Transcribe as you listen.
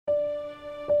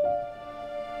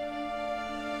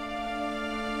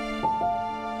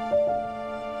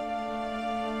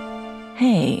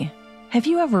Hey, have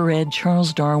you ever read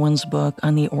Charles Darwin's book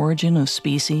on the origin of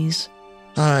species?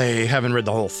 I haven't read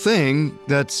the whole thing.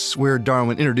 That's where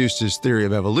Darwin introduced his theory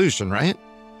of evolution, right?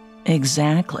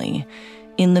 Exactly.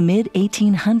 In the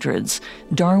mid-1800s,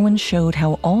 Darwin showed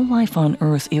how all life on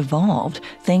Earth evolved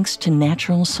thanks to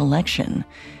natural selection.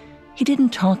 He didn't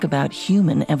talk about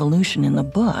human evolution in the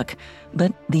book,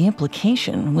 but the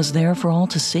implication was there for all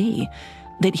to see,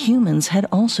 that humans had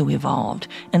also evolved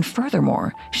and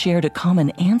furthermore shared a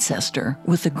common ancestor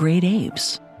with the great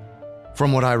apes.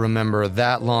 From what I remember,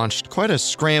 that launched quite a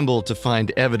scramble to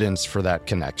find evidence for that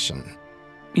connection.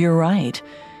 You're right.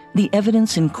 The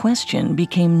evidence in question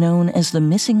became known as the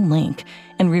missing link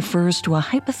and refers to a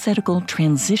hypothetical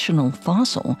transitional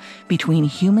fossil between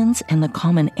humans and the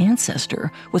common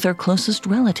ancestor with our closest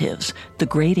relatives, the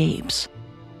great apes.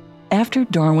 After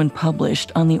Darwin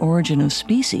published On the Origin of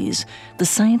Species, the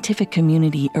scientific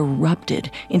community erupted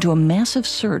into a massive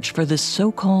search for this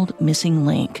so-called missing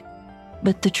link.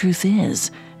 But the truth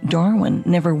is, Darwin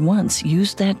never once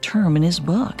used that term in his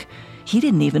book. He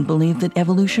didn't even believe that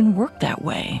evolution worked that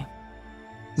way.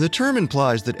 The term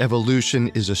implies that evolution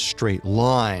is a straight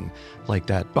line, like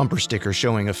that bumper sticker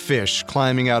showing a fish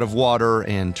climbing out of water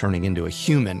and turning into a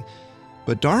human.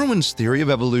 But Darwin's theory of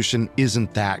evolution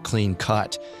isn't that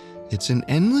clean-cut. It's an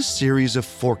endless series of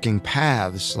forking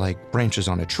paths, like branches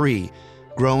on a tree,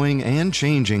 growing and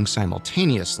changing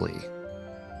simultaneously.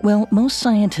 Well, most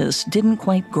scientists didn't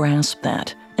quite grasp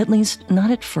that, at least not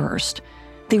at first.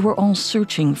 They were all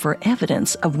searching for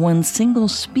evidence of one single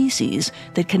species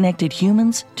that connected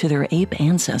humans to their ape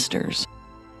ancestors.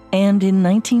 And in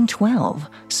 1912,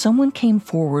 someone came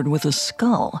forward with a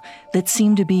skull that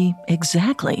seemed to be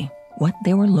exactly what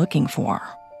they were looking for.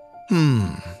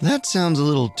 That sounds a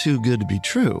little too good to be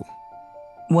true.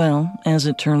 Well, as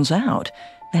it turns out,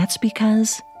 that's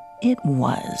because it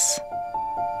was.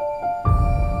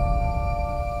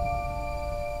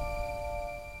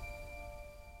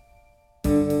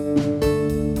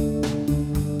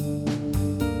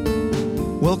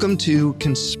 Welcome to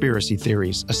Conspiracy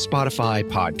Theories, a Spotify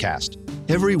podcast.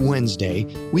 Every Wednesday,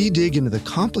 we dig into the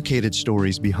complicated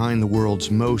stories behind the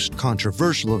world's most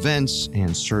controversial events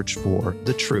and search for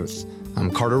the truth.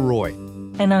 I'm Carter Roy.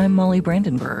 And I'm Molly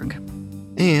Brandenburg.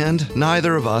 And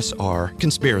neither of us are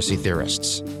conspiracy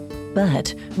theorists.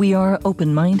 But we are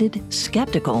open-minded,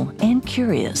 skeptical, and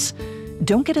curious.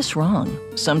 Don't get us wrong.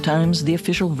 Sometimes the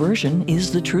official version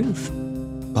is the truth.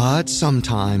 But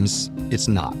sometimes it's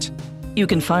not. You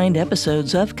can find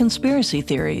episodes of Conspiracy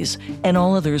Theories and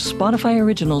all other Spotify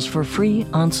originals for free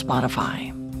on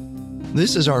Spotify.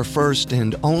 This is our first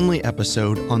and only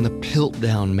episode on the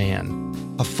Piltdown Man,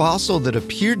 a fossil that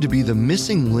appeared to be the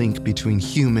missing link between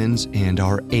humans and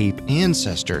our ape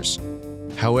ancestors.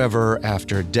 However,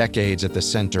 after decades at the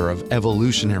center of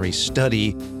evolutionary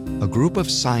study, a group of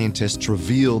scientists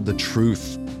revealed the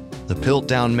truth. The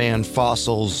Piltdown Man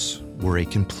fossils were a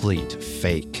complete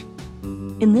fake.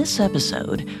 In this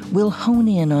episode, we'll hone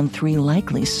in on 3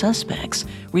 likely suspects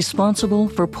responsible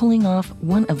for pulling off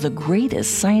one of the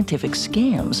greatest scientific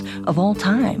scams of all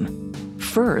time.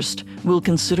 First, we'll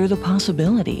consider the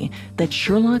possibility that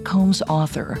Sherlock Holmes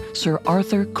author Sir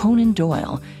Arthur Conan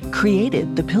Doyle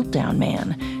created the Piltdown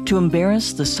Man to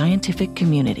embarrass the scientific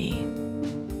community.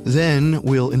 Then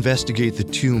we'll investigate the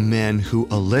 2 men who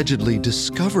allegedly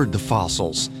discovered the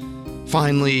fossils.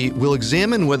 Finally, we'll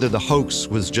examine whether the hoax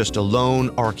was just a lone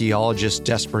archaeologist's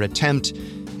desperate attempt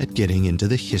at getting into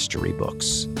the history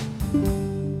books.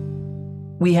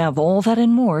 We have all that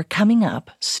and more coming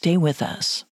up. Stay with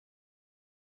us.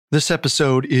 This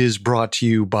episode is brought to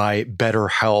you by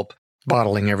BetterHelp.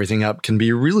 Bottling everything up can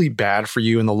be really bad for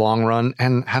you in the long run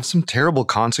and have some terrible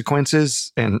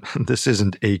consequences, and this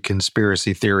isn't a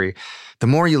conspiracy theory. The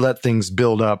more you let things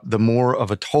build up, the more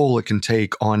of a toll it can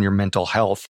take on your mental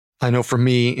health. I know for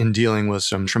me, in dealing with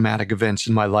some traumatic events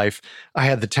in my life, I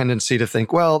had the tendency to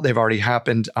think, well, they've already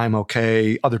happened, I'm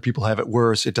okay, other people have it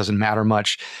worse, it doesn't matter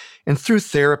much. And through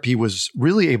therapy was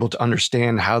really able to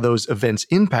understand how those events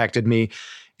impacted me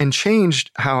and changed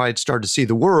how I'd started to see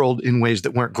the world in ways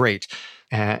that weren't great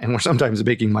and were sometimes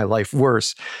making my life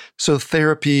worse. So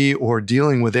therapy or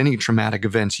dealing with any traumatic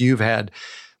events you've had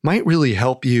might really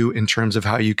help you in terms of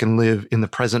how you can live in the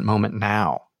present moment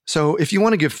now. So if you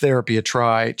want to give therapy a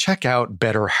try, check out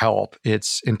BetterHelp.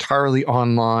 It's entirely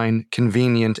online,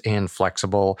 convenient, and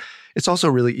flexible. It's also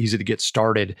really easy to get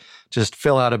started. Just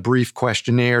fill out a brief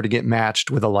questionnaire to get matched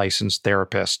with a licensed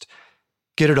therapist.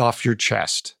 Get it off your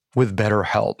chest with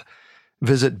BetterHelp.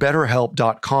 Visit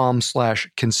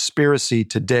betterhelp.com/conspiracy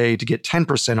today to get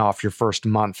 10% off your first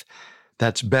month.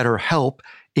 That's BetterHelp,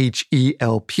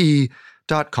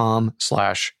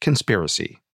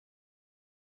 facebook.com/conspiracy.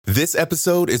 This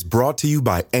episode is brought to you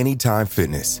by Anytime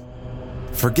Fitness.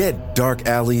 Forget dark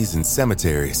alleys and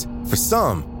cemeteries. For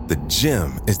some, the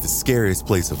gym is the scariest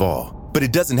place of all, but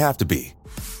it doesn't have to be.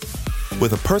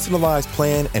 With a personalized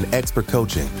plan and expert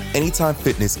coaching, Anytime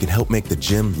Fitness can help make the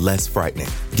gym less frightening.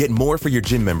 Get more for your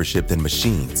gym membership than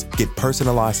machines. Get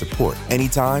personalized support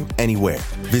anytime, anywhere.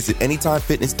 Visit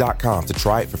AnytimeFitness.com to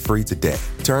try it for free today.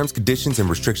 Terms, conditions, and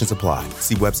restrictions apply.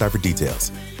 See website for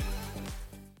details.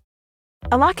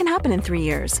 A lot can happen in 3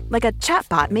 years, like a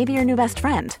chatbot may be your new best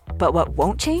friend. But what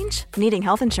won't change? Needing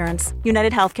health insurance.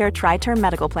 United Healthcare Tri-Term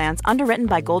Medical Plans, underwritten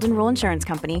by Golden Rule Insurance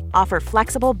Company, offer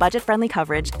flexible, budget-friendly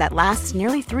coverage that lasts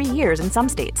nearly 3 years in some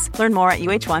states. Learn more at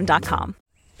uh1.com.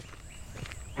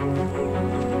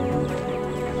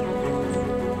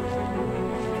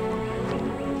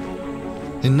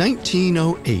 In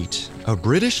 1908, a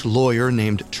British lawyer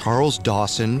named Charles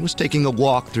Dawson was taking a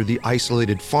walk through the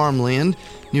isolated farmland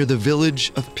near the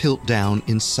village of Piltdown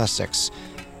in Sussex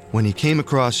when he came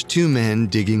across two men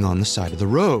digging on the side of the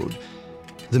road.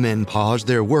 The men paused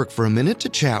their work for a minute to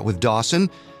chat with Dawson.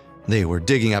 They were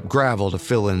digging up gravel to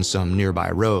fill in some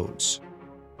nearby roads.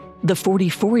 The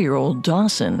 44-year-old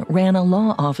Dawson ran a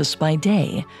law office by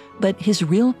day, but his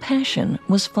real passion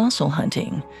was fossil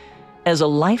hunting. As a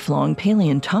lifelong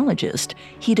paleontologist,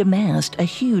 he'd amassed a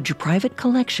huge private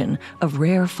collection of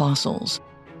rare fossils.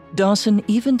 Dawson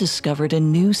even discovered a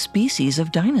new species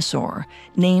of dinosaur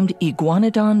named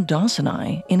Iguanodon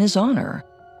dawsoni in his honor.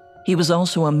 He was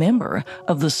also a member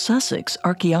of the Sussex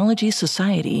Archaeology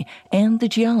Society and the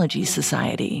Geology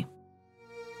Society.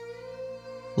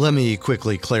 Let me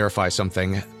quickly clarify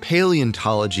something.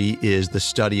 Paleontology is the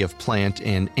study of plant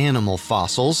and animal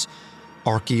fossils.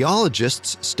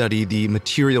 Archaeologists study the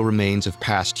material remains of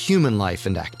past human life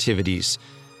and activities.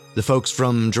 The folks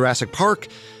from Jurassic Park,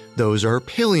 those are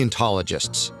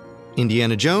paleontologists.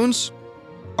 Indiana Jones,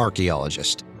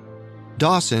 archaeologist.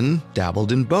 Dawson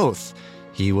dabbled in both.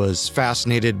 He was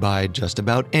fascinated by just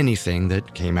about anything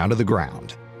that came out of the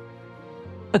ground.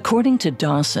 According to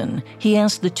Dawson, he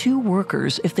asked the two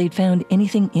workers if they'd found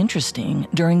anything interesting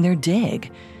during their dig.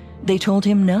 They told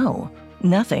him no,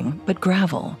 nothing but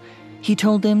gravel. He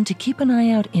told them to keep an eye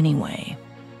out anyway.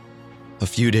 A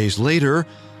few days later,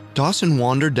 Dawson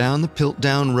wandered down the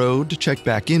Piltdown Road to check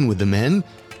back in with the men.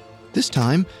 This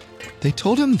time, they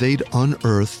told him they'd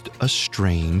unearthed a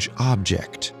strange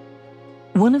object.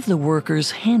 One of the workers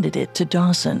handed it to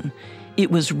Dawson. It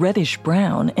was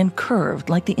reddish-brown and curved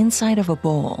like the inside of a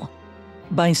bowl.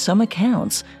 By some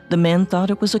accounts, the men thought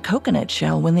it was a coconut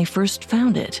shell when they first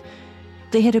found it.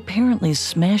 They had apparently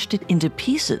smashed it into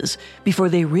pieces before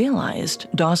they realized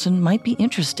Dawson might be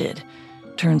interested.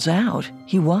 Turns out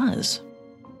he was.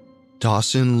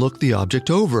 Dawson looked the object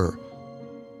over.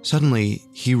 Suddenly,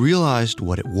 he realized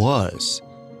what it was.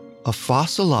 A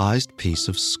fossilized piece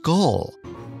of skull.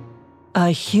 A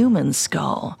human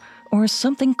skull, or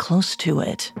something close to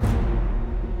it.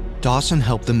 Dawson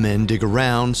helped the men dig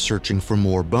around, searching for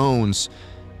more bones,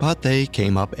 but they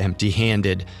came up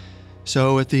empty-handed.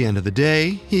 So at the end of the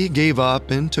day, he gave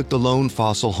up and took the lone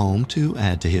fossil home to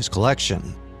add to his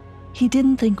collection. He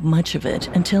didn't think much of it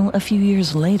until a few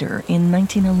years later in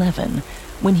 1911,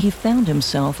 when he found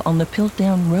himself on the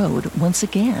Piltdown Road once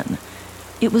again.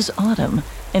 It was autumn,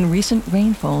 and recent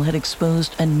rainfall had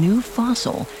exposed a new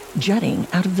fossil jutting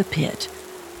out of the pit.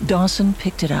 Dawson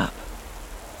picked it up.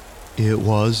 It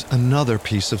was another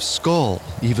piece of skull,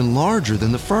 even larger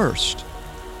than the first.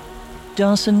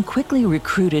 Dawson quickly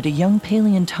recruited a young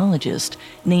paleontologist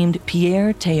named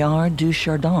Pierre Teilhard du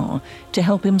Chardon to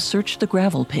help him search the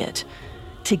gravel pit.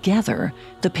 Together,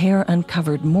 the pair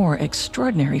uncovered more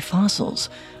extraordinary fossils,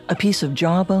 a piece of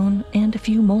jawbone and a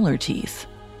few molar teeth.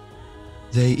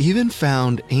 They even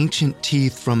found ancient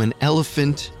teeth from an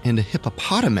elephant and a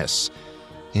hippopotamus,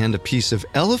 and a piece of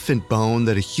elephant bone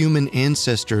that a human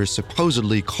ancestor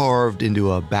supposedly carved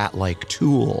into a bat-like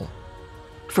tool.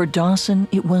 For Dawson,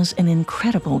 it was an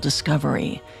incredible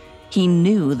discovery. He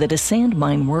knew that a sand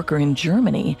mine worker in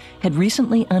Germany had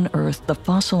recently unearthed the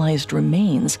fossilized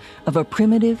remains of a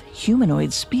primitive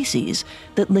humanoid species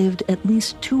that lived at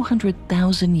least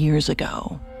 200,000 years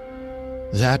ago.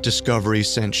 That discovery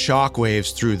sent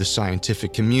shockwaves through the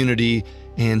scientific community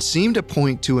and seemed to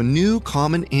point to a new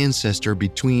common ancestor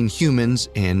between humans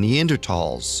and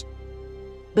Neanderthals.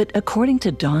 But according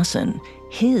to Dawson,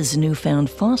 his newfound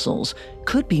fossils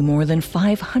could be more than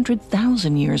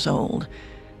 500,000 years old.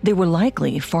 They were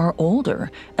likely far older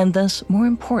and thus more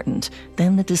important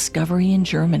than the discovery in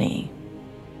Germany.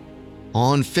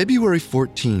 On February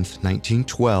 14,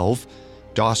 1912,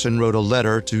 Dawson wrote a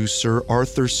letter to Sir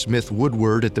Arthur Smith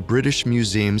Woodward at the British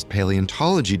Museum's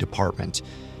Paleontology Department.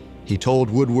 He told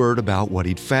Woodward about what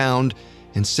he'd found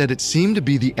and said it seemed to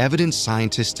be the evidence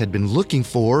scientists had been looking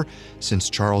for since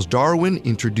Charles Darwin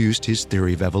introduced his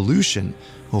theory of evolution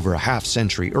over a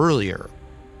half-century earlier.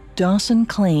 Dawson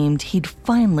claimed he'd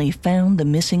finally found the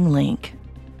missing link.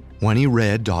 When he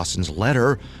read Dawson's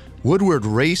letter, Woodward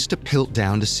raced to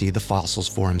Piltdown to see the fossils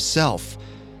for himself.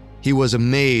 He was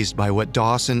amazed by what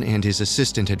Dawson and his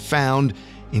assistant had found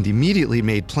and immediately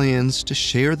made plans to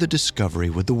share the discovery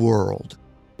with the world.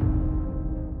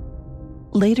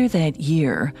 Later that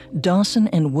year, Dawson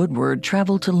and Woodward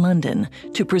traveled to London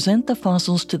to present the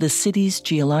fossils to the city's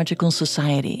Geological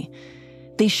Society.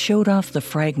 They showed off the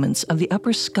fragments of the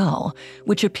upper skull,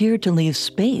 which appeared to leave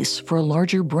space for a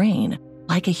larger brain,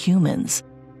 like a human's.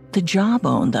 The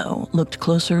jawbone, though, looked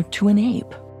closer to an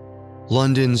ape.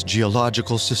 London's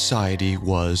Geological Society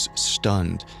was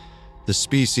stunned. The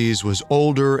species was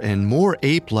older and more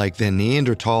ape-like than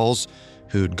Neanderthals,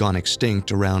 who'd gone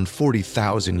extinct around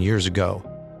 40,000 years ago.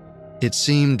 It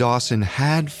seemed Dawson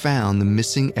had found the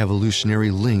missing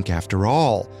evolutionary link after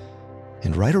all,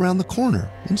 and right around the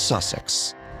corner in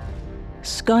Sussex.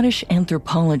 Scottish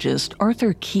anthropologist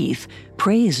Arthur Keith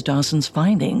praised Dawson's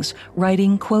findings,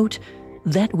 writing, quote,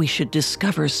 "That we should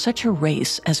discover such a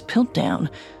race as Piltdown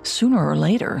sooner or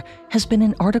later has been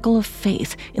an article of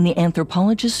faith in the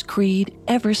anthropologist's creed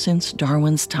ever since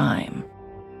Darwin's time."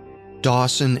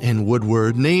 Dawson and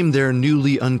Woodward named their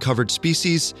newly uncovered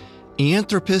species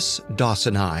Anthropus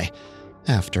dawsoni,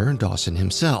 after Dawson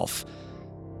himself.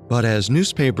 But as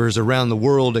newspapers around the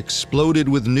world exploded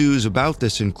with news about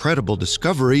this incredible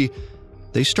discovery,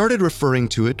 they started referring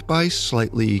to it by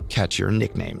slightly catchier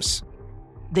nicknames.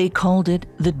 They called it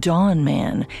the Dawn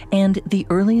Man and the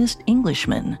earliest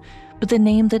Englishman, but the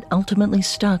name that ultimately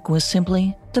stuck was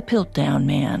simply the Piltdown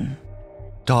Man.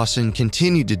 Dawson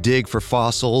continued to dig for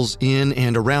fossils in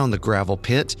and around the gravel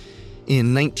pit.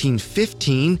 In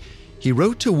 1915, he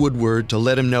wrote to Woodward to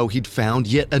let him know he'd found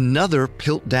yet another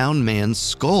Piltdown man's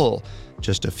skull,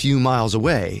 just a few miles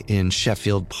away in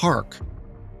Sheffield Park.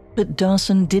 But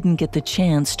Dawson didn't get the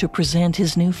chance to present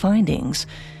his new findings.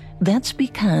 That's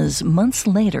because months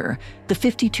later, the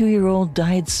 52-year-old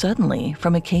died suddenly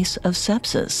from a case of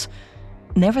sepsis.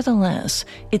 Nevertheless,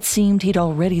 it seemed he'd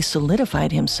already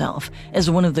solidified himself as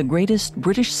one of the greatest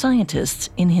British scientists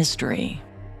in history.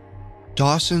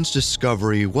 Dawson's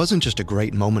discovery wasn't just a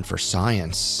great moment for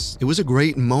science, it was a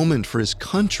great moment for his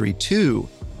country, too.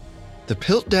 The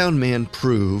Piltdown Man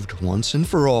proved, once and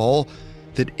for all,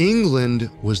 that England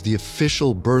was the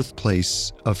official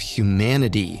birthplace of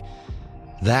humanity.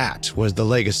 That was the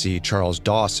legacy Charles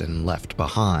Dawson left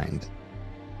behind.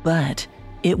 But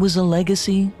it was a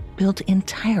legacy built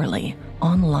entirely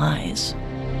on lies.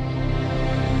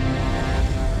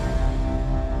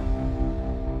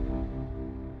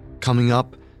 Coming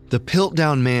up, the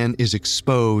Piltdown Man is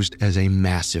exposed as a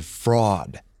massive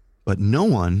fraud, but no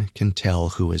one can tell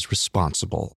who is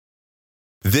responsible.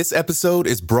 This episode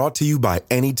is brought to you by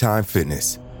Anytime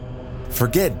Fitness.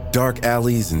 Forget dark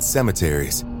alleys and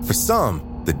cemeteries. For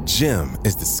some, the gym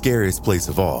is the scariest place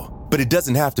of all, but it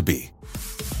doesn't have to be.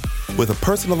 With a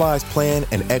personalized plan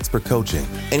and expert coaching,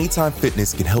 Anytime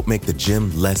Fitness can help make the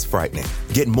gym less frightening.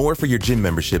 Get more for your gym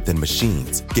membership than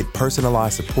machines. Get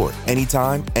personalized support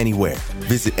anytime, anywhere.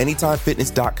 Visit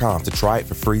AnytimeFitness.com to try it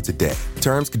for free today.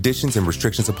 Terms, conditions, and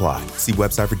restrictions apply. See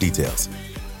website for details.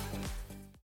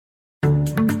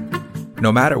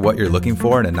 No matter what you're looking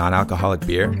for in a non-alcoholic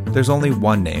beer, there's only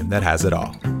one name that has it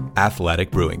all.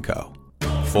 Athletic Brewing Co.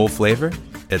 Full flavor?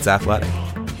 It's athletic.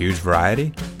 Huge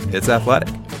variety? It's athletic.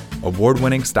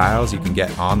 Award-winning styles you can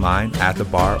get online, at the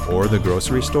bar, or the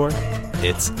grocery store?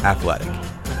 It's athletic.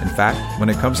 In fact, when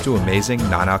it comes to amazing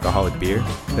non-alcoholic beer,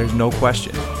 there's no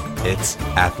question. It's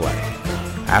athletic.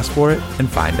 Ask for it and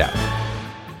find out.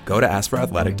 Go to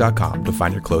askforathletic.com to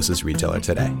find your closest retailer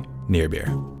today. Near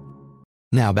Beer.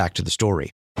 Now back to the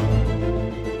story.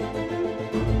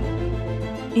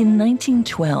 In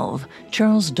 1912,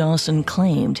 Charles Dawson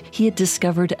claimed he had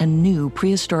discovered a new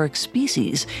prehistoric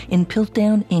species in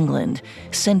Piltdown, England,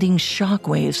 sending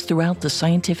shockwaves throughout the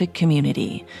scientific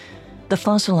community. The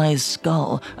fossilized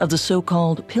skull of the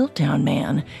so-called Piltdown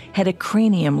Man had a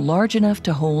cranium large enough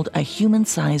to hold a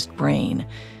human-sized brain.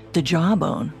 The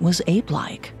jawbone was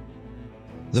ape-like.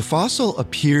 The fossil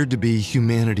appeared to be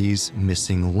humanity's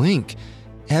missing link,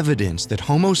 evidence that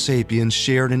Homo sapiens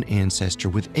shared an ancestor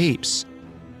with apes.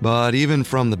 But even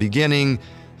from the beginning,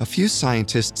 a few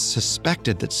scientists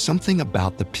suspected that something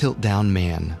about the Piltdown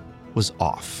Man was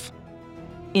off.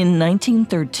 In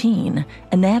 1913,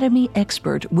 anatomy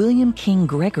expert William King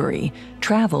Gregory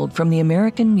traveled from the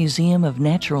American Museum of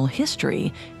Natural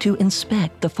History to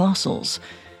inspect the fossils.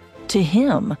 To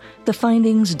him, the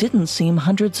findings didn't seem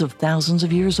hundreds of thousands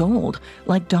of years old,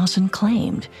 like Dawson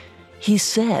claimed. He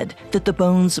said that the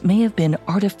bones may have been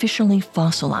artificially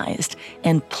fossilized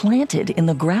and planted in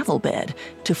the gravel bed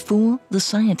to fool the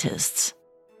scientists.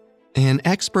 An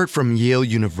expert from Yale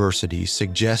University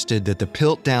suggested that the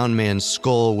Piltdown man's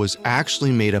skull was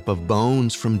actually made up of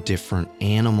bones from different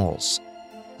animals.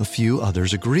 A few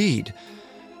others agreed.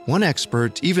 One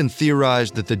expert even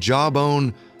theorized that the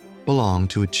jawbone belonged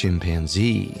to a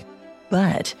chimpanzee.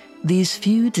 But these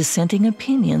few dissenting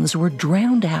opinions were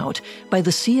drowned out by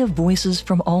the sea of voices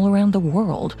from all around the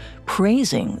world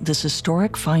praising this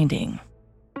historic finding.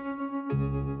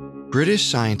 British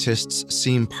scientists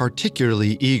seem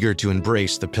particularly eager to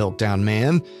embrace the Piltdown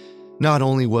man. Not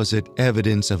only was it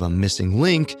evidence of a missing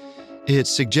link, it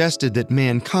suggested that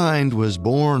mankind was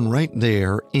born right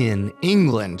there in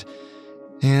England.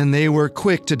 And they were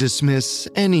quick to dismiss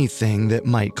anything that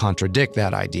might contradict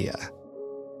that idea.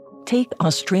 Take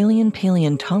Australian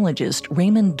paleontologist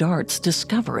Raymond Dart's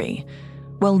discovery.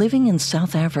 While living in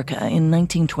South Africa in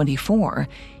 1924,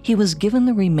 he was given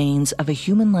the remains of a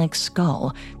human-like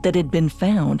skull that had been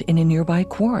found in a nearby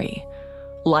quarry.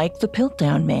 Like the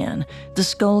Piltdown man, the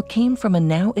skull came from a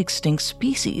now extinct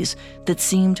species that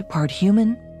seemed part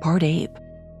human, part ape.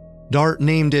 Dart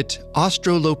named it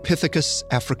Australopithecus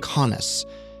africanus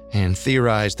and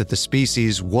theorized that the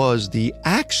species was the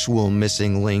actual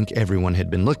missing link everyone had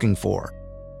been looking for.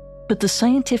 But the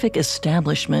scientific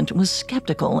establishment was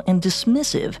skeptical and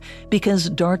dismissive because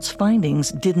Dart's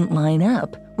findings didn't line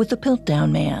up with the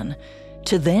Piltdown man.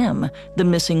 To them, the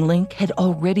missing link had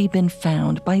already been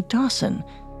found by Dawson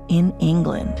in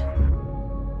England.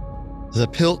 The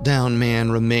Piltdown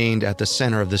man remained at the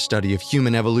center of the study of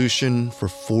human evolution for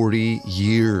 40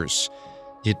 years.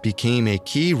 It became a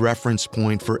key reference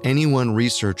point for anyone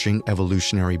researching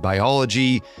evolutionary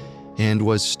biology and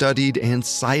was studied and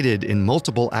cited in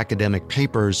multiple academic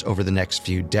papers over the next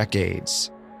few decades.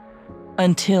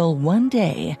 Until one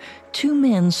day, two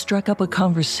men struck up a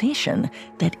conversation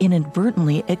that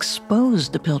inadvertently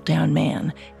exposed the Piltdown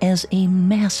man as a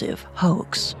massive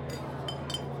hoax.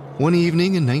 One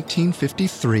evening in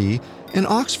 1953, an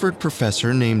Oxford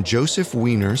professor named Joseph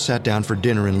Weiner sat down for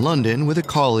dinner in London with a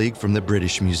colleague from the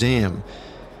British Museum.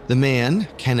 The man,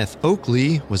 Kenneth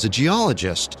Oakley, was a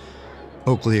geologist.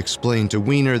 Oakley explained to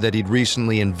Weiner that he'd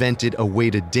recently invented a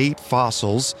way to date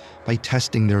fossils by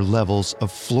testing their levels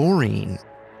of fluorine.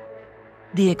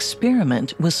 The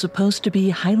experiment was supposed to be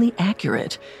highly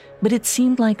accurate, but it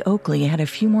seemed like Oakley had a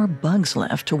few more bugs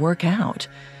left to work out.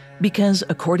 Because,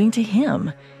 according to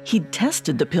him, he'd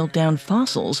tested the Piltdown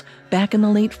fossils back in the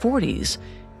late 40s,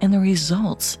 and the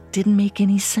results didn't make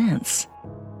any sense.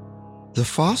 The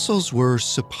fossils were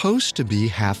supposed to be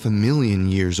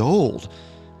 500,000 years old,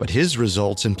 but his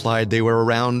results implied they were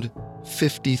around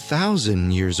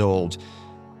 50,000 years old,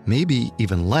 maybe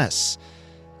even less.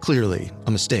 Clearly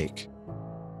a mistake.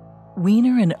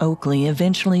 Weiner and Oakley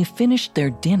eventually finished their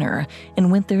dinner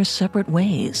and went their separate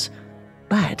ways.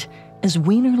 But as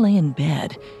Weiner lay in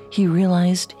bed, he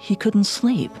realized he couldn't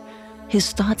sleep.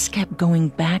 His thoughts kept going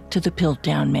back to the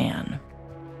Piltdown man.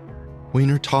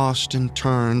 Weiner tossed and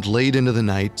turned late into the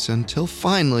night until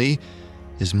finally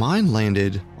his mind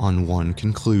landed on one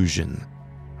conclusion.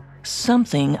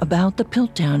 Something about the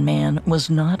Piltdown man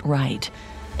was not right,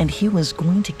 and he was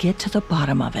going to get to the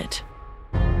bottom of it.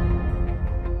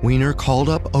 Weiner called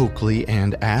up Oakley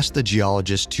and asked the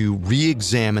geologist to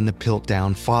re-examine the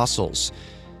Piltdown fossils.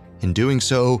 In doing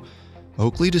so,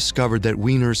 Oakley discovered that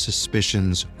Weiner's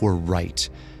suspicions were right.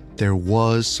 There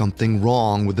was something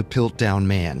wrong with the Piltdown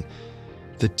man.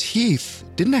 The teeth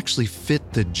didn't actually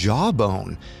fit the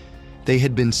jawbone. They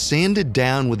had been sanded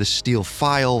down with a steel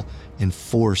file and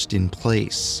forced in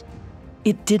place.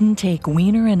 It didn't take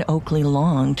Weiner and Oakley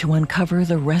long to uncover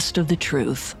the rest of the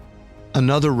truth.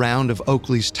 Another round of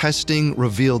Oakley's testing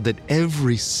revealed that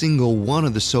every single one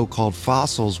of the so-called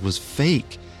fossils was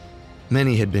fake.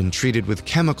 Many had been treated with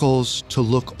chemicals to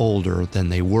look older than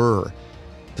they were.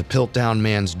 The Piltdown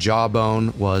man's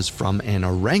jawbone was from an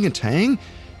orangutan,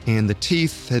 and the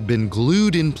teeth had been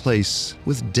glued in place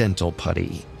with dental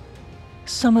putty.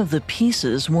 Some of the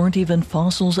pieces weren't even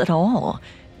fossils at all.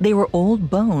 They were old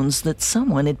bones that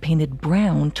someone had painted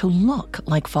brown to look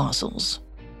like fossils.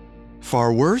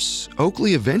 Far worse,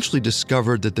 Oakley eventually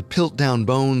discovered that the Piltdown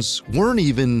bones weren't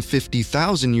even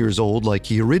 50,000 years old like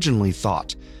he originally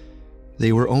thought.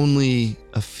 They were only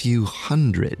a few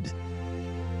hundred.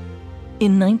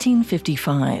 In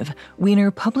 1955, Wiener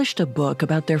published a book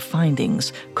about their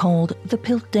findings called The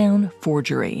Piltdown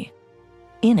Forgery.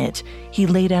 In it, he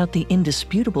laid out the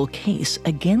indisputable case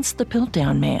against the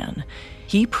Piltdown Man.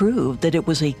 He proved that it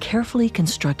was a carefully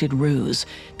constructed ruse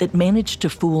that managed to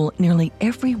fool nearly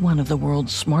every one of the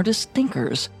world's smartest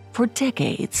thinkers for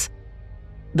decades.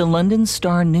 The London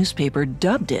Star newspaper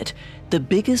dubbed it the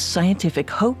biggest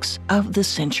scientific hoax of the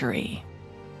century.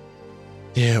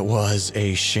 It was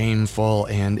a shameful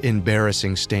and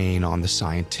embarrassing stain on the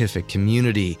scientific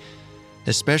community,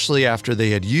 especially after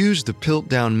they had used the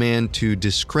Piltdown Man to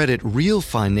discredit real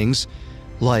findings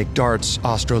like Dart's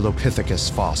Australopithecus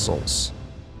fossils.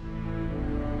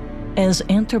 As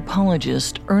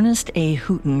anthropologist Ernest A.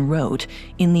 Houghton wrote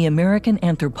in The American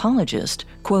Anthropologist,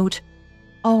 quote,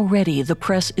 "Already the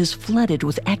press is flooded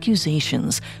with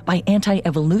accusations by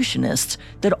anti-evolutionists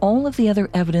that all of the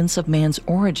other evidence of man's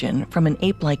origin from an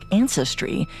ape-like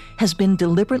ancestry has been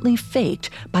deliberately faked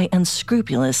by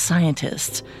unscrupulous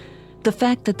scientists. The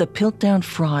fact that the Piltdown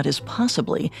fraud is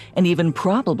possibly and even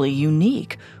probably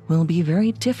unique will be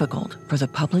very difficult for the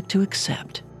public to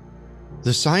accept."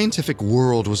 The scientific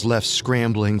world was left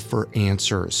scrambling for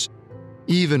answers.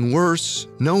 Even worse,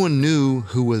 no one knew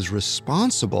who was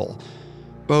responsible.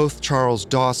 Both Charles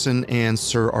Dawson and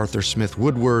Sir Arthur Smith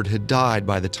Woodward had died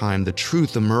by the time the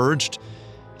truth emerged.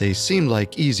 They seemed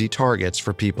like easy targets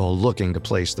for people looking to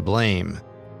place the blame.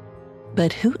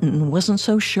 But Houghton wasn't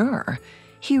so sure.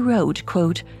 He wrote,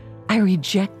 quote, "I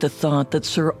reject the thought that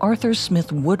Sir Arthur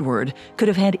Smith Woodward could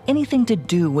have had anything to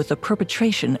do with the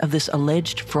perpetration of this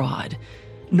alleged fraud,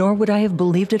 nor would I have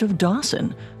believed it of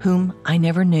Dawson, whom I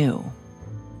never knew."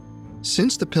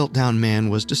 Since the Piltdown Man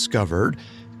was discovered,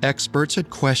 experts had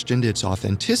questioned its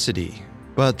authenticity,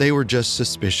 but they were just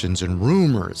suspicions and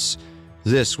rumors.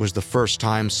 This was the first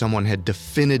time someone had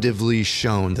definitively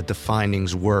shown that the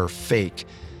findings were fake,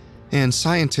 and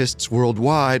scientists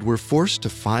worldwide were forced to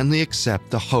finally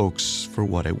accept the hoax for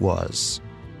what it was.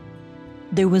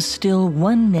 There was still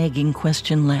one nagging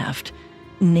question left,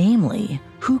 namely,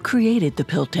 who created the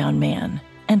Piltdown Man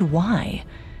and why?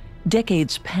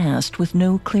 Decades passed with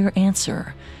no clear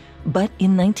answer. But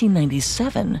in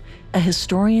 1997, a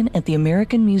historian at the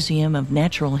American Museum of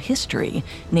Natural History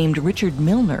named Richard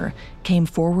Milner came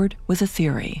forward with a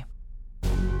theory.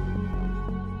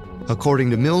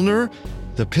 According to Milner,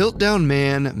 the Piltdown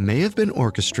Man may have been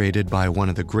orchestrated by one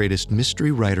of the greatest mystery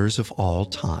writers of all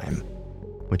time.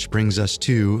 Which brings us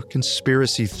to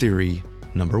conspiracy theory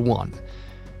number 1.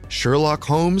 Sherlock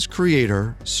Holmes'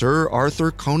 creator, Sir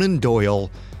Arthur Conan Doyle,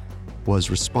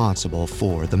 was responsible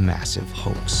for the massive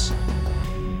hoax.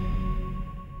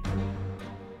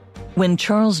 When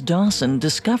Charles Dawson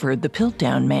discovered the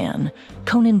Piltdown Man,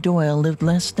 Conan Doyle lived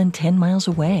less than 10 miles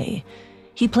away.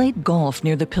 He played golf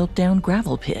near the Piltdown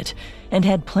gravel pit and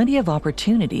had plenty of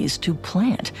opportunities to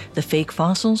plant the fake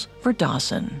fossils for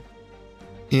Dawson.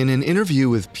 In an interview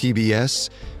with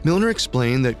PBS, Milner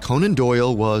explained that Conan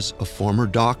Doyle was a former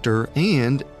doctor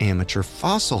and amateur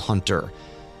fossil hunter.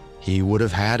 He would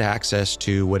have had access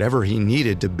to whatever he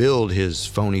needed to build his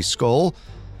phony skull.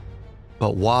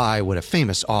 But why would a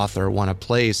famous author want to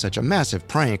play such a massive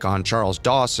prank on Charles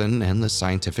Dawson and the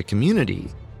scientific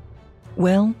community?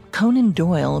 Well, Conan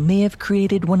Doyle may have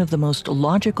created one of the most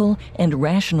logical and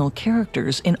rational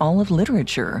characters in all of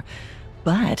literature,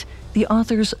 but the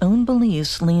author's own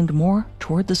beliefs leaned more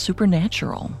toward the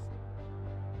supernatural.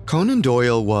 Conan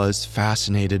Doyle was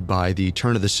fascinated by the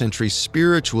turn-of-the-century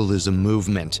spiritualism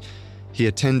movement. He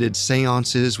attended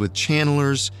seances with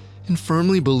channelers and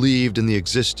firmly believed in the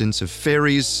existence of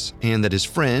fairies and that his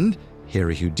friend,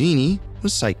 Harry Houdini,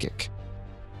 was psychic.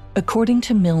 According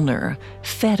to Milner,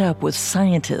 fed up with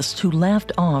scientists who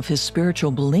laughed off his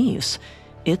spiritual beliefs,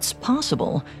 it's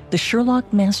possible the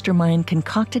Sherlock mastermind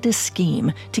concocted a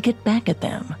scheme to get back at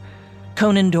them.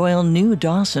 Conan Doyle knew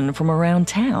Dawson from around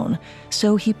town,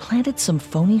 so he planted some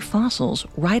phony fossils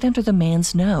right under the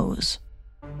man's nose.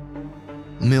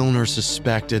 Milner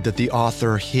suspected that the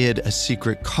author hid a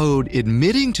secret code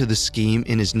admitting to the scheme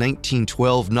in his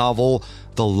 1912 novel,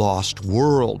 The Lost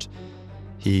World.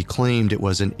 He claimed it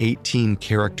was an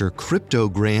 18-character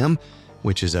cryptogram,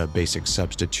 which is a basic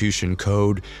substitution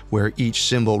code where each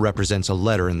symbol represents a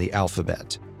letter in the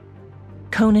alphabet.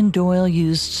 Conan Doyle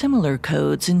used similar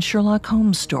codes in Sherlock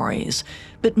Holmes stories,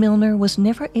 but Milner was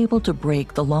never able to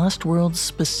break the Lost World's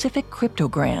specific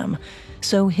cryptogram,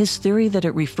 so his theory that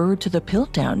it referred to the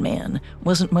Piltdown Man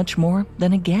wasn't much more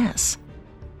than a guess.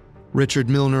 Richard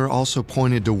Milner also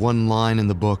pointed to one line in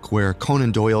the book where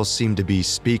Conan Doyle seemed to be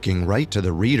speaking right to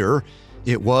the reader.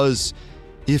 It was,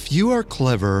 "If you are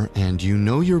clever and you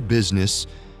know your business,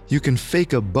 You can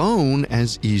fake a bone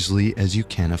as easily as you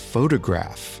can a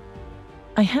photograph.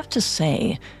 I have to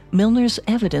say, Milner's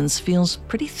evidence feels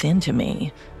pretty thin to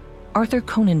me. Arthur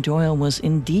Conan Doyle was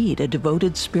indeed a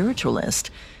devoted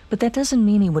spiritualist, but that doesn't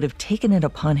mean he would have taken it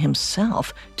upon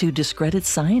himself to discredit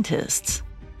scientists.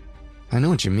 I know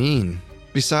what you mean.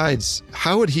 Besides,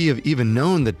 how would he have even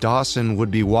known that Dawson would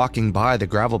be walking by the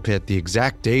gravel pit the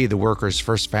exact day the workers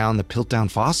first found the Piltdown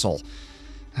fossil?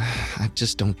 I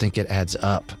just don't think it adds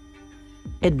up.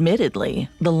 Admittedly,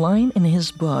 the line in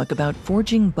his book about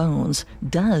forging bones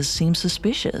does seem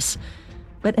suspicious.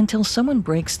 But until someone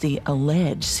breaks the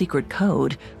alleged secret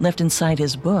code left inside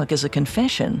his book as a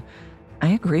confession, I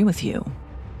agree with you.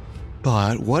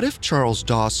 But what if Charles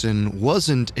Dawson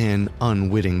wasn't an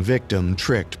unwitting victim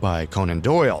tricked by Conan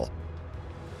Doyle?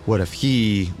 What if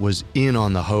he was in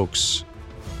on the hoax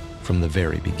from the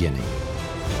very beginning?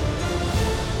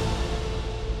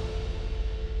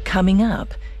 Coming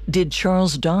up, did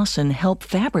Charles Dawson help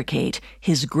fabricate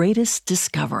his greatest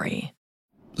discovery?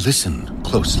 Listen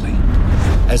closely.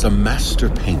 As a master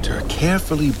painter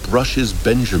carefully brushes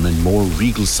Benjamin Moore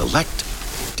Regal Select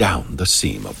down the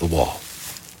seam of the wall.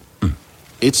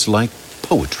 It's like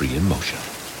poetry in motion.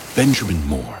 Benjamin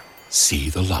Moore, see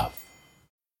the love.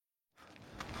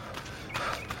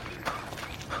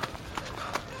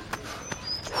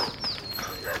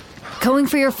 Going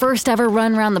for your first ever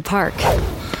run around the park.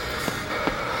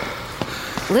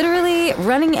 Literally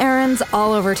running errands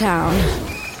all over town.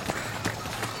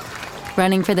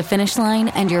 Running for the finish line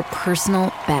and your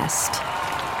personal best.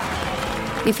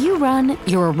 If you run,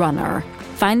 you're a runner.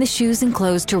 Find the shoes and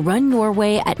clothes to run your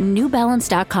way at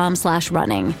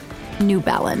newbalance.com/running. New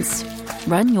Balance.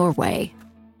 Run your way.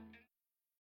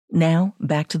 Now,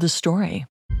 back to the story.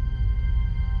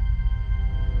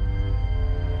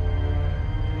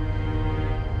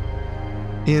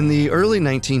 In the early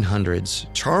 1900s,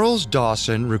 Charles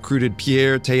Dawson recruited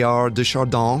Pierre Teilhard de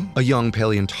Chardin, a young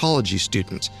paleontology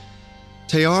student.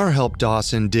 Teilhard helped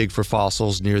Dawson dig for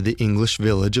fossils near the English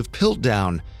village of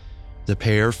Piltdown. The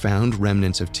pair found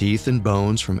remnants of teeth and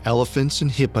bones from elephants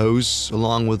and hippos,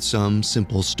 along with some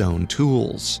simple stone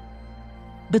tools.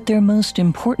 But their most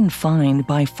important find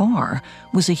by far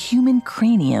was a human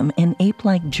cranium and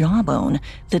ape-like jawbone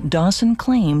that Dawson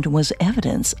claimed was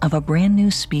evidence of a brand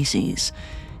new species.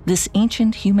 This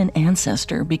ancient human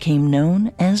ancestor became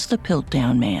known as the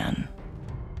Piltdown Man.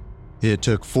 It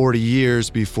took 40 years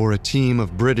before a team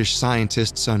of British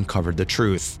scientists uncovered the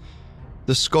truth.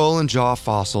 The skull and jaw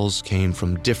fossils came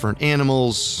from different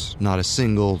animals, not a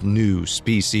single new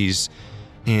species,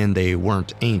 and they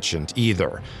weren't ancient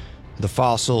either. The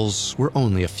fossils were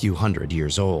only a few hundred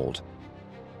years old.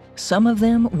 Some of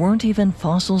them weren't even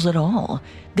fossils at all.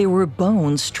 They were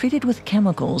bones treated with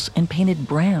chemicals and painted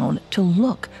brown to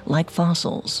look like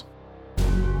fossils.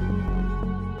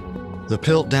 The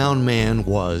Piltdown Man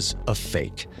was a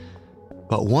fake.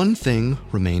 But one thing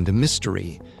remained a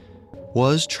mystery.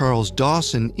 Was Charles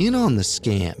Dawson in on the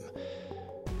scam?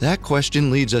 That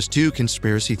question leads us to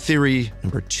conspiracy theory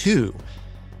number 2.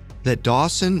 That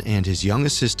Dawson and his young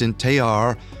assistant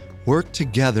Teilhard worked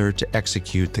together to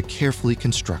execute the carefully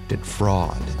constructed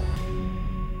fraud.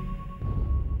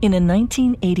 In a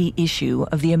 1980 issue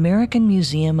of the American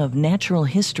Museum of Natural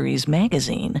History's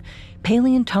magazine,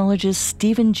 paleontologist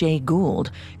Stephen Jay Gould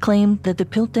claimed that the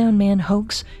Piltdown Man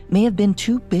hoax may have been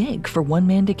too big for one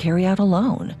man to carry out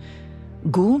alone.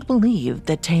 Gould believed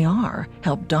that Teilhard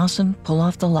helped Dawson pull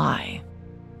off the lie.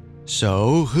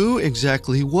 So, who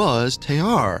exactly was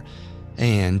Teilhard?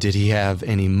 And did he have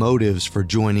any motives for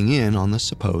joining in on the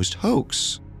supposed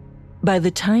hoax? By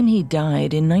the time he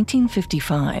died in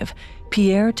 1955,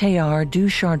 Pierre Teilhard du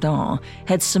Chardin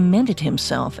had cemented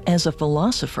himself as a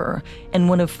philosopher and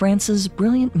one of France's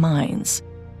brilliant minds.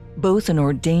 Both an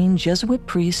ordained Jesuit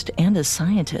priest and a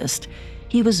scientist,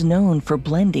 he was known for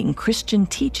blending Christian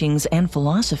teachings and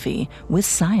philosophy with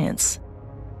science.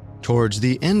 Towards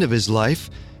the end of his life,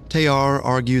 Teilhard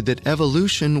argued that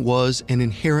evolution was an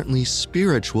inherently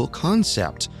spiritual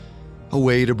concept, a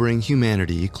way to bring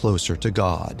humanity closer to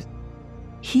God.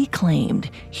 He claimed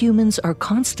humans are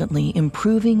constantly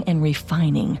improving and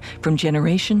refining from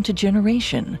generation to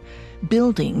generation,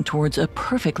 building towards a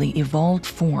perfectly evolved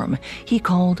form he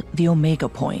called the Omega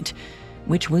Point,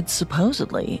 which would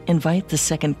supposedly invite the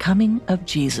second coming of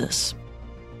Jesus.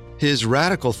 His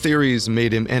radical theories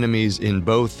made him enemies in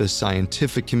both the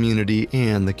scientific community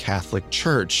and the Catholic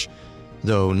Church,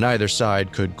 though neither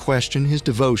side could question his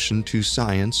devotion to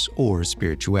science or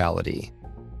spirituality.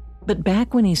 But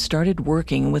back when he started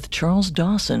working with Charles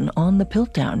Dawson on the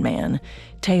Piltdown Man,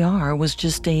 Teilhard was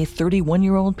just a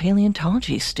 31-year-old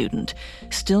paleontology student,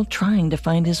 still trying to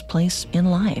find his place in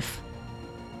life.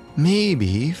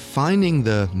 Maybe finding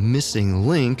the missing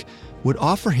link would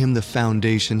offer him the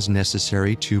foundations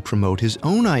necessary to promote his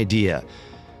own idea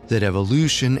that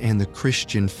evolution and the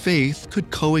Christian faith could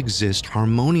coexist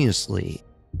harmoniously.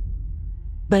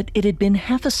 But it had been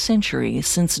half a century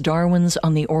since Darwin's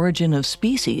On the Origin of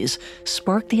Species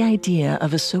sparked the idea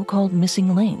of a so-called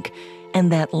missing link,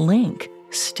 and that link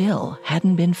still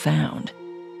hadn't been found.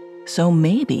 So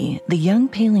maybe the young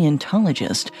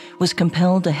paleontologist was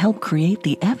compelled to help create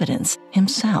the evidence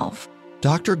himself.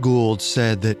 Dr. Gould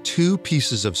said that two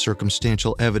pieces of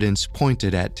circumstantial evidence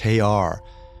pointed at Teilhard.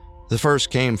 The first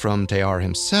came from Teilhard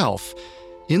himself.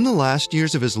 In the last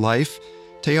years of his life,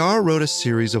 Teilhard wrote a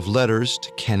series of letters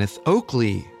to Kenneth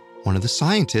Oakley, one of the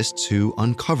scientists who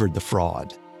uncovered the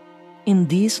fraud. In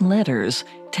these letters,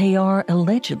 Teilhard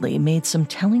allegedly made some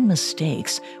telling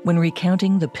mistakes when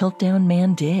recounting the Piltdown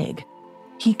Man dig.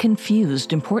 He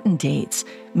confused important dates,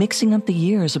 mixing up the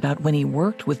years about when he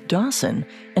worked with Dawson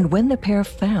and when the pair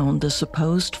found the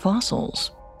supposed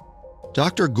fossils.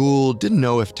 Dr. Gould didn't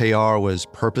know if Teilhard was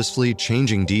purposefully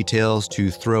changing details to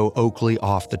throw Oakley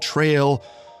off the trail,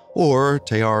 or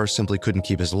Teilhard simply couldn't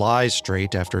keep his lies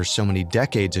straight after so many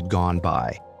decades had gone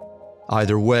by.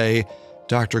 Either way,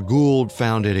 Dr. Gould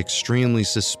found it extremely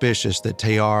suspicious that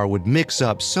Teilhard would mix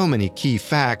up so many key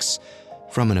facts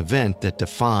from an event that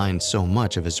defined so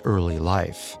much of his early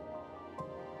life.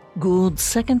 Gould's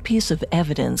second piece of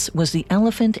evidence was the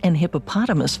elephant and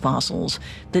hippopotamus fossils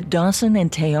that Dawson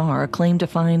and Teilhard claimed to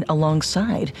find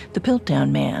alongside the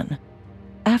Piltdown Man.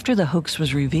 After the hoax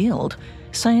was revealed,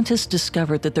 scientists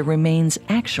discovered that the remains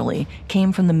actually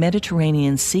came from the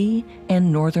Mediterranean Sea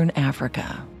and northern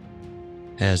Africa.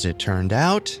 As it turned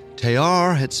out,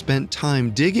 Teilhard had spent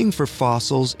time digging for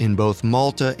fossils in both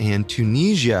Malta and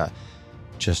Tunisia,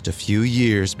 just a few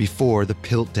years before the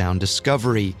Piltdown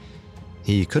discovery.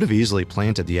 He could have easily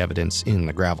planted the evidence in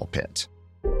the gravel pit.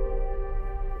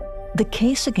 The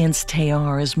case against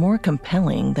Teilhard is more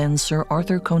compelling than Sir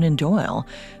Arthur Conan Doyle,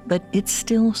 but it's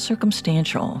still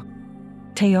circumstantial.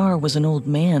 Teilhard was an old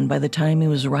man by the time he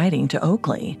was writing to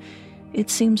Oakley. It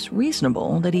seems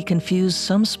reasonable that he confused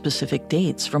some specific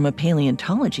dates from a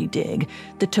paleontology dig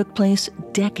that took place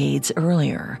decades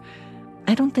earlier.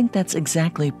 I don't think that's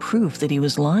exactly proof that he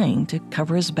was lying to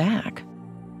cover his back.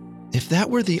 If that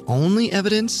were the only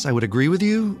evidence, I would agree with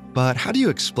you, but how do you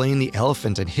explain the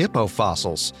elephant and hippo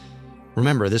fossils?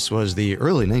 Remember, this was the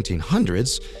early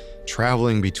 1900s.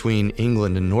 Traveling between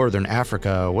England and northern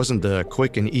Africa wasn't the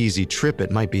quick and easy trip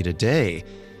it might be today.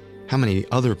 How many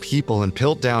other people in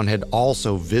Piltdown had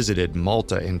also visited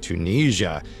Malta and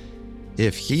Tunisia?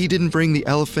 If he didn't bring the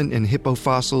elephant and hippo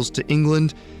fossils to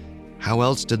England, how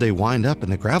else did they wind up in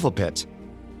the gravel pit?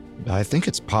 I think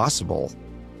it's possible.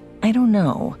 I don't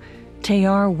know.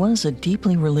 Teilhard was a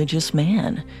deeply religious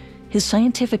man. His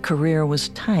scientific career was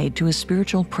tied to his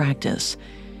spiritual practice.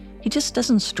 He just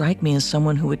doesn't strike me as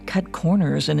someone who would cut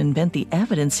corners and invent the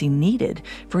evidence he needed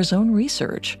for his own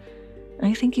research.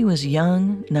 I think he was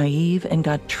young, naive, and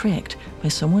got tricked by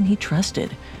someone he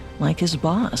trusted, like his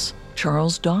boss,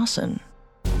 Charles Dawson.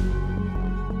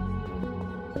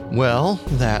 Well,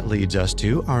 that leads us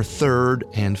to our third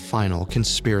and final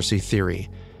conspiracy theory,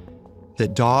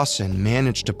 that Dawson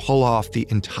managed to pull off the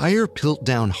entire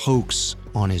Piltdown hoax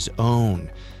on his own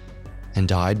and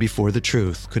died before the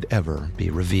truth could ever be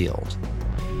revealed.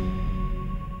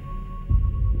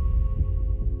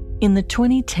 In the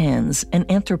 2010s, an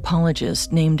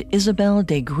anthropologist named Isabelle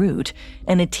de Groot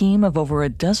and a team of over a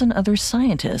dozen other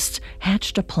scientists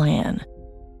hatched a plan.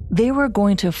 They were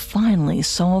going to finally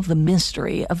solve the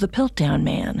mystery of the Piltdown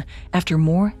Man after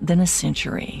more than a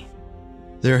century.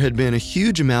 There had been a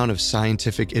huge amount of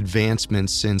scientific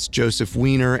advancements since Joseph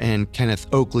Wiener and Kenneth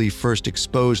Oakley first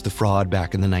exposed the fraud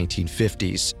back in the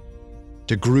 1950s.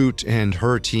 De Groot and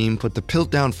her team put the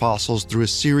Piltdown fossils through a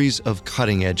series of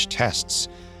cutting-edge tests,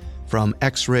 from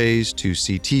X-rays to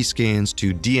CT scans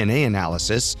to DNA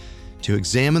analysis, to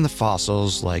examine the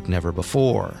fossils like never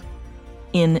before.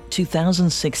 In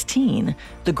 2016,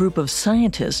 the group of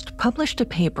scientists published a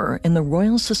paper in the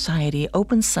Royal Society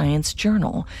Open Science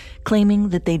Journal claiming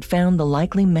that they'd found the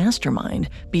likely mastermind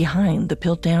behind the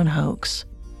Piltdown hoax.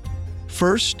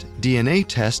 First, DNA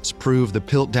tests proved the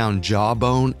Piltdown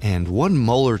jawbone and one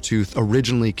molar tooth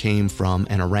originally came from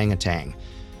an orangutan.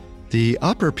 The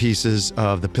upper pieces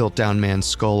of the Piltdown man's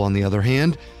skull, on the other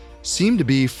hand, seem to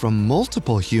be from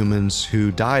multiple humans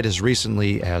who died as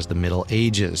recently as the Middle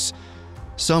Ages.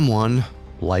 Someone,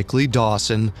 likely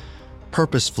Dawson,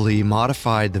 purposefully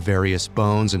modified the various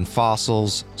bones and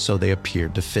fossils so they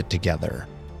appeared to fit together.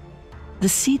 The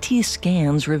CT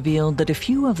scans revealed that a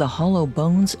few of the hollow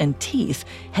bones and teeth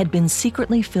had been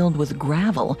secretly filled with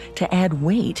gravel to add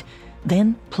weight,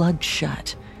 then plugged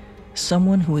shut.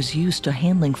 Someone who was used to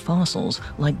handling fossils,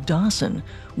 like Dawson,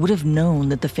 would have known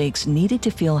that the fakes needed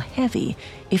to feel heavy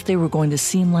if they were going to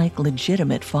seem like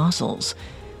legitimate fossils.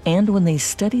 And when they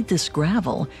studied this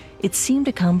gravel, it seemed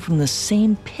to come from the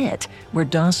same pit where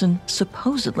Dawson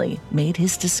supposedly made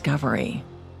his discovery.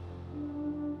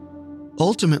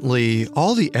 Ultimately,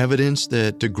 all the evidence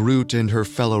that de Groot and her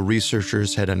fellow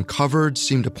researchers had uncovered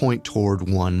seemed to point toward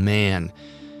one man.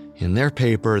 In their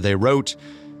paper, they wrote,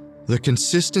 "The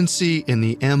consistency in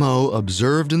the MO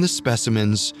observed in the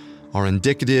specimens are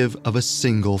indicative of a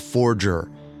single forger.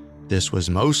 This was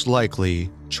most likely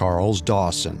Charles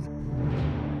Dawson."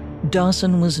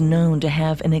 Dawson was known to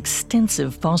have an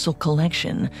extensive fossil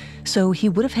collection, so he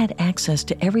would have had access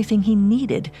to everything he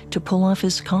needed to pull off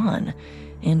his con.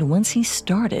 And once he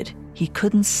started, he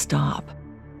couldn't stop.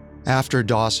 After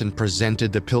Dawson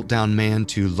presented the Piltdown Man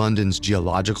to London's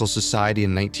Geological Society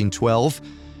in 1912,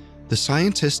 the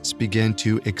scientists began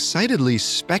to excitedly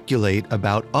speculate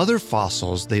about other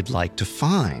fossils they'd like to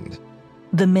find.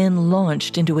 The men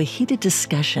launched into a heated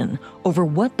discussion over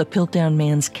what the Piltdown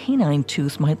Man's canine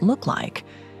tooth might look like.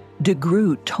 De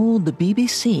Groot told the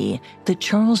BBC that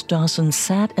Charles Dawson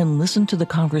sat and listened to the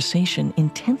conversation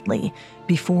intently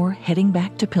before heading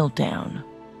back to Piltdown.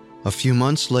 A few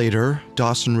months later,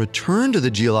 Dawson returned to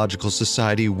the Geological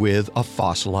Society with a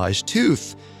fossilized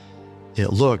tooth.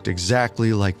 It looked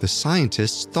exactly like the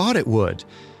scientists thought it would,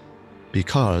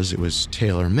 because it was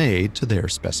tailor-made to their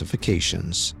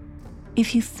specifications.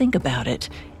 If you think about it,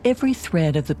 every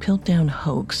thread of the Piltdown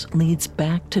hoax leads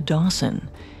back to Dawson.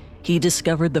 He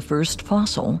discovered the first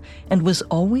fossil and was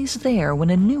always there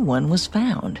when a new one was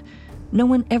found. No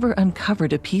one ever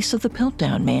uncovered a piece of the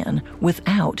Piltdown Man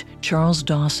without Charles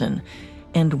Dawson,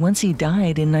 and once he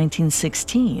died in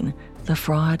 1916, the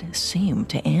fraud seemed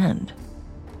to end.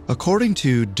 According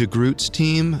to de Groot's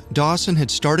team, Dawson had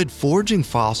started forging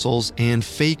fossils and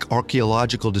fake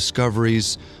archaeological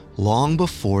discoveries long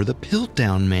before the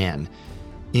Piltdown Man.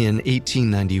 In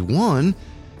 1891,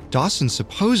 Dawson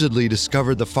supposedly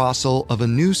discovered the fossil of a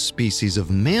new species of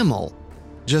mammal.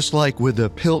 Just like with the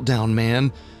Piltdown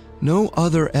Man, no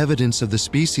other evidence of the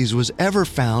species was ever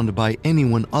found by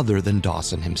anyone other than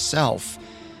Dawson himself.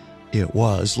 It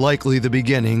was likely the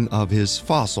beginning of his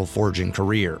fossil forging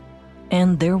career.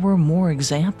 And there were more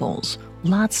examples,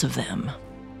 lots of them.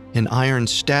 An iron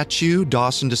statue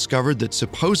Dawson discovered that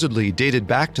supposedly dated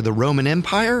back to the Roman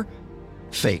Empire?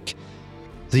 Fake.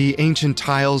 The ancient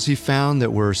tiles he found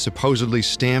that were supposedly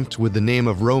stamped with the name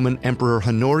of Roman Emperor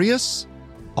Honorius?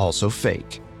 Also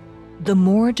fake. The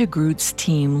more de Groot's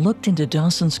team looked into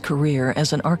Dawson's career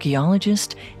as an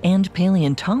archaeologist and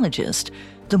paleontologist,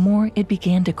 the more it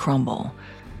began to crumble.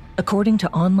 According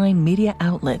to online media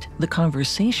outlet The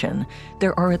Conversation,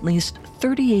 there are at least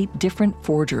 38 different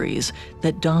forgeries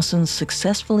that Dawson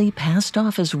successfully passed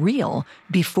off as real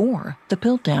before the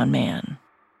Piltdown Man.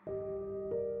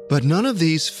 But none of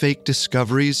these fake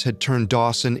discoveries had turned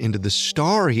Dawson into the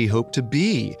star he hoped to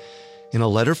be. In a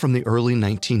letter from the early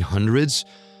 1900s,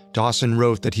 Dawson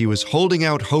wrote that he was holding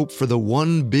out hope for the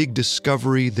one big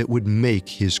discovery that would make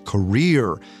his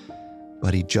career,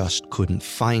 but he just couldn't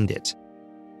find it.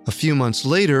 A few months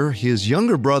later, his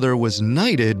younger brother was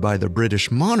knighted by the British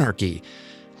monarchy,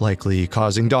 likely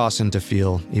causing Dawson to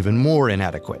feel even more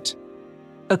inadequate.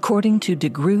 According to de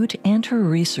Groot and her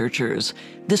researchers,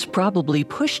 this probably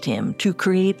pushed him to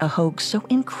create a hoax so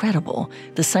incredible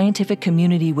the scientific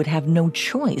community would have no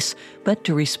choice but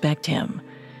to respect him.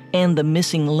 And the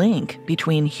missing link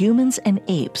between humans and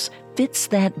apes fits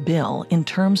that bill in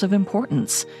terms of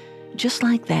importance. Just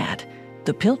like that,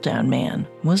 the Piltdown Man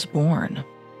was born.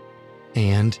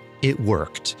 And it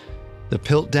worked. The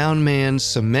Piltdown Man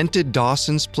cemented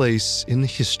Dawson's place in the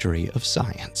history of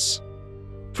science.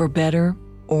 For better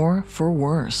or for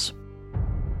worse.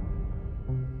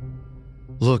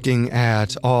 Looking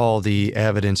at all the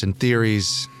evidence and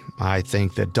theories, I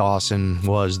think that Dawson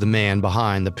was the man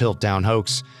behind the Piltdown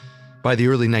hoax. By the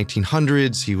early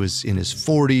 1900s, he was in his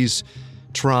 40s,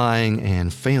 trying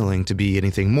and failing to be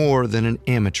anything more than an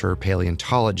amateur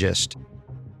paleontologist.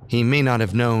 He may not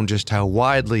have known just how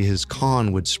widely his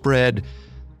con would spread,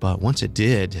 but once it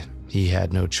did, he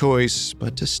had no choice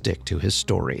but to stick to his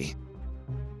story.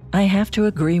 I have to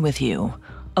agree with you.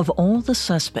 Of all the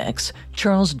suspects,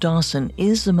 Charles Dawson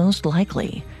is the most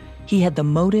likely. He had the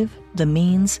motive, the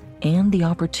means, and the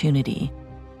opportunity.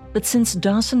 But since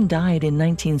Dawson died in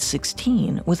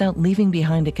 1916 without leaving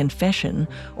behind a confession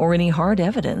or any hard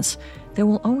evidence, there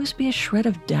will always be a shred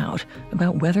of doubt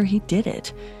about whether he did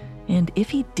it, and if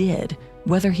he did,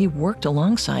 whether he worked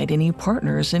alongside any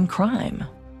partners in crime.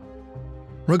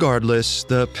 Regardless,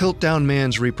 the Piltdown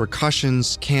man's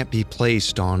repercussions can't be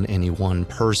placed on any one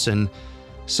person.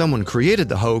 Someone created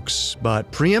the hoax,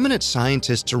 but preeminent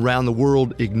scientists around the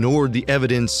world ignored the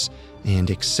evidence and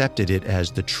accepted it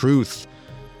as the truth.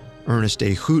 Ernest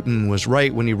A. Houghton was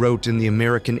right when he wrote in The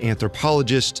American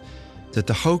Anthropologist that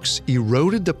the hoax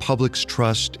eroded the public's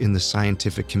trust in the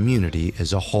scientific community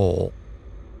as a whole.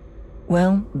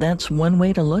 Well, that's one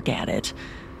way to look at it.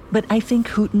 But I think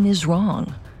Houghton is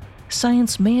wrong.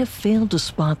 Science may have failed to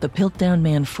spot the Piltdown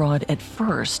man fraud at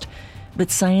first,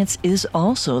 but science is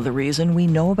also the reason we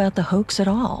know about the hoax at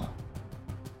all.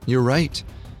 You're right.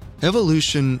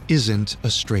 Evolution isn't a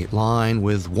straight line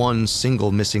with one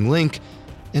single missing link,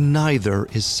 and neither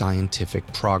is scientific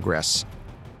progress.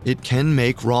 It can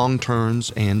make wrong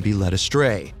turns and be led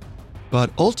astray,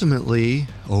 but ultimately,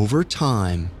 over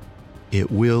time, it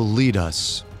will lead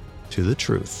us to the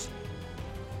truth.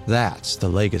 That's the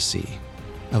legacy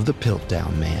of the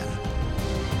Piltdown man.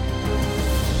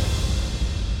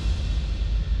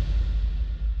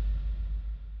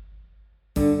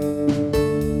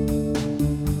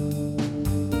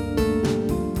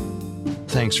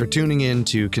 Thanks for tuning in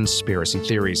to Conspiracy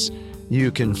Theories.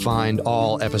 You can find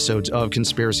all episodes of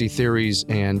Conspiracy Theories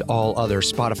and all other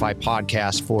Spotify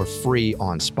podcasts for free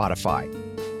on Spotify.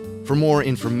 For more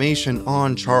information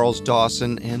on Charles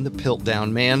Dawson and the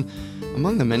Piltdown man,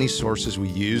 among the many sources we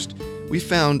used, we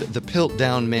found The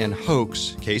Piltdown Man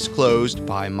Hoax, Case Closed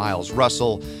by Miles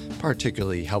Russell,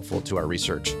 particularly helpful to our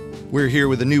research. We're here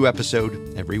with a new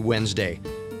episode every Wednesday.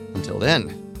 Until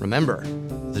then, remember,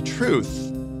 the truth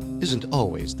isn't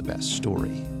always the best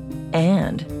story.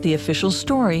 And the official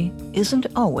story isn't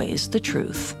always the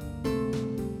truth.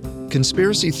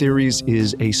 Conspiracy Theories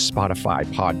is a Spotify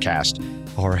podcast.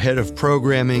 Our head of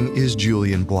programming is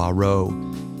Julian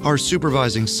Boireau. Our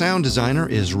supervising sound designer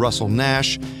is Russell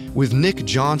Nash, with Nick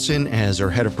Johnson as our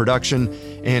head of production,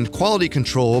 and quality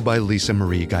control by Lisa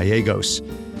Marie Gallegos.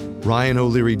 Ryan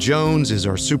O'Leary Jones is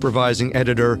our supervising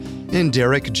editor, and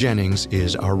Derek Jennings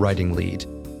is our writing lead.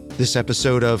 This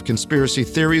episode of Conspiracy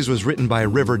Theories was written by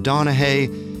River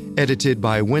Donahue, edited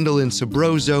by Wendelin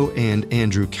Sabroso and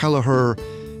Andrew Kelleher,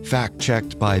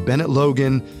 fact-checked by Bennett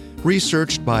Logan,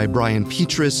 researched by Brian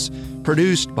Petrus,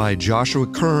 produced by Joshua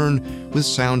Kern, with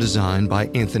sound design by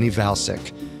Anthony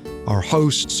Valsic. Our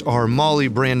hosts are Molly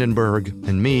Brandenburg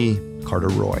and me, Carter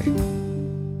Roy.